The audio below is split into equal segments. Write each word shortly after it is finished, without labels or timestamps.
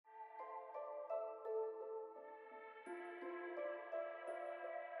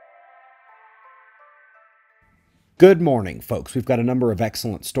Good morning, folks. We've got a number of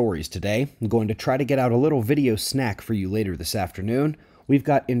excellent stories today. I'm going to try to get out a little video snack for you later this afternoon. We've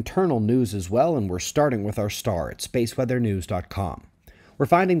got internal news as well, and we're starting with our star at spaceweathernews.com. We're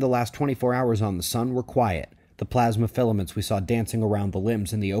finding the last 24 hours on the sun were quiet. The plasma filaments we saw dancing around the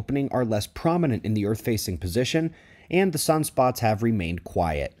limbs in the opening are less prominent in the Earth-facing position, and the sunspots have remained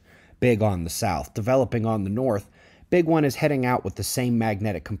quiet. Big on the south, developing on the north. Big one is heading out with the same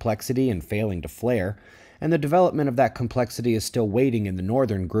magnetic complexity and failing to flare, and the development of that complexity is still waiting in the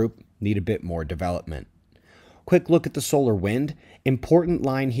northern group, need a bit more development. Quick look at the solar wind. Important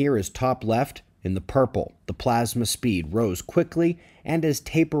line here is top left in the purple. The plasma speed rose quickly and is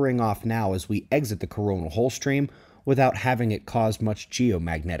tapering off now as we exit the coronal hole stream without having it cause much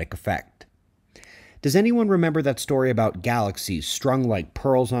geomagnetic effect. Does anyone remember that story about galaxies strung like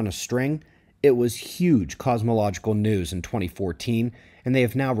pearls on a string? It was huge cosmological news in 2014, and they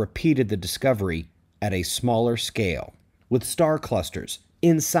have now repeated the discovery at a smaller scale, with star clusters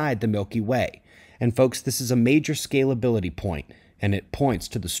inside the Milky Way. And folks, this is a major scalability point, and it points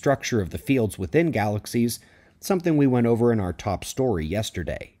to the structure of the fields within galaxies, something we went over in our top story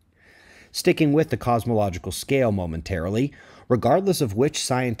yesterday. Sticking with the cosmological scale momentarily, regardless of which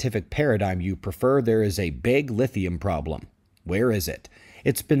scientific paradigm you prefer, there is a big lithium problem. Where is it?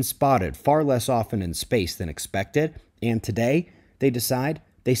 It's been spotted far less often in space than expected, and today they decide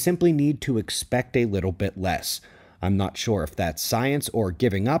they simply need to expect a little bit less. I'm not sure if that's science or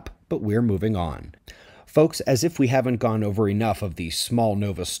giving up, but we're moving on. Folks, as if we haven't gone over enough of these small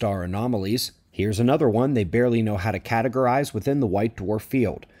nova star anomalies, here's another one they barely know how to categorize within the white dwarf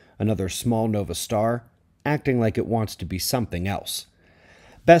field. Another small nova star, acting like it wants to be something else.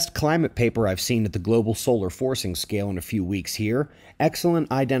 Best climate paper I've seen at the global solar forcing scale in a few weeks here.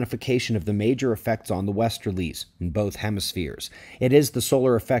 Excellent identification of the major effects on the westerlies in both hemispheres. It is the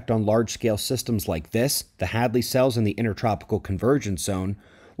solar effect on large-scale systems like this, the Hadley cells in the intertropical convergence zone,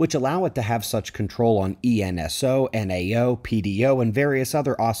 which allow it to have such control on ENSO, NAO, PDO, and various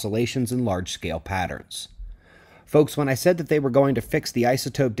other oscillations in large-scale patterns. Folks, when I said that they were going to fix the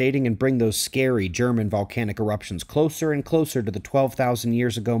isotope dating and bring those scary German volcanic eruptions closer and closer to the 12,000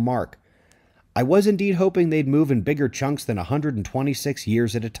 years ago mark, I was indeed hoping they'd move in bigger chunks than 126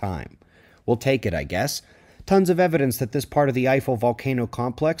 years at a time. We'll take it, I guess. Tons of evidence that this part of the Eiffel volcano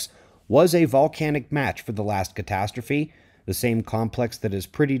complex was a volcanic match for the last catastrophe, the same complex that is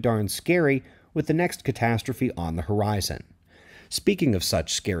pretty darn scary with the next catastrophe on the horizon. Speaking of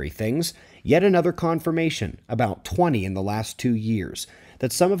such scary things, yet another confirmation, about 20 in the last 2 years,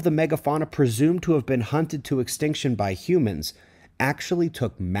 that some of the megafauna presumed to have been hunted to extinction by humans actually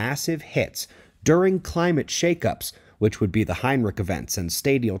took massive hits during climate shakeups, which would be the Heinrich events and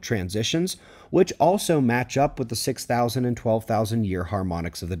stadial transitions, which also match up with the 6,000 and 12,000 year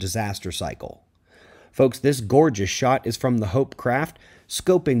harmonics of the disaster cycle. Folks, this gorgeous shot is from the Hope craft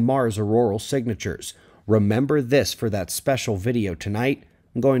scoping Mars auroral signatures. Remember this for that special video tonight.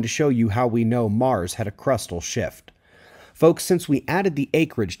 I'm going to show you how we know Mars had a crustal shift. Folks, since we added the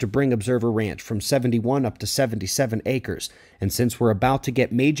acreage to bring Observer Ranch from 71 up to 77 acres, and since we're about to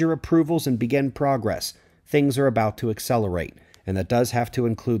get major approvals and begin progress, things are about to accelerate, and that does have to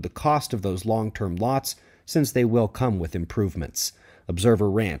include the cost of those long-term lots, since they will come with improvements.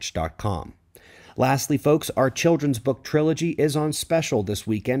 ObserverRanch.com. Lastly, folks, our children's book trilogy is on special this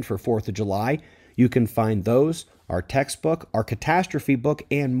weekend for 4th of July. You can find those, our textbook, our catastrophe book,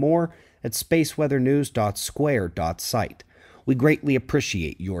 and more at spaceweathernews.square.site. We greatly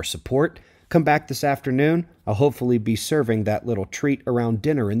appreciate your support. Come back this afternoon. I'll hopefully be serving that little treat around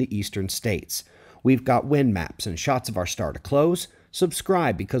dinner in the eastern states. We've got wind maps and shots of our star to close.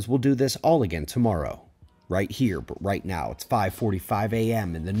 Subscribe because we'll do this all again tomorrow. Right here, but right now it's 5:45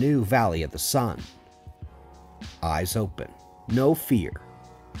 a.m. in the new Valley of the Sun. Eyes open. No fear.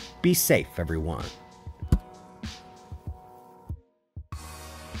 Be safe, everyone.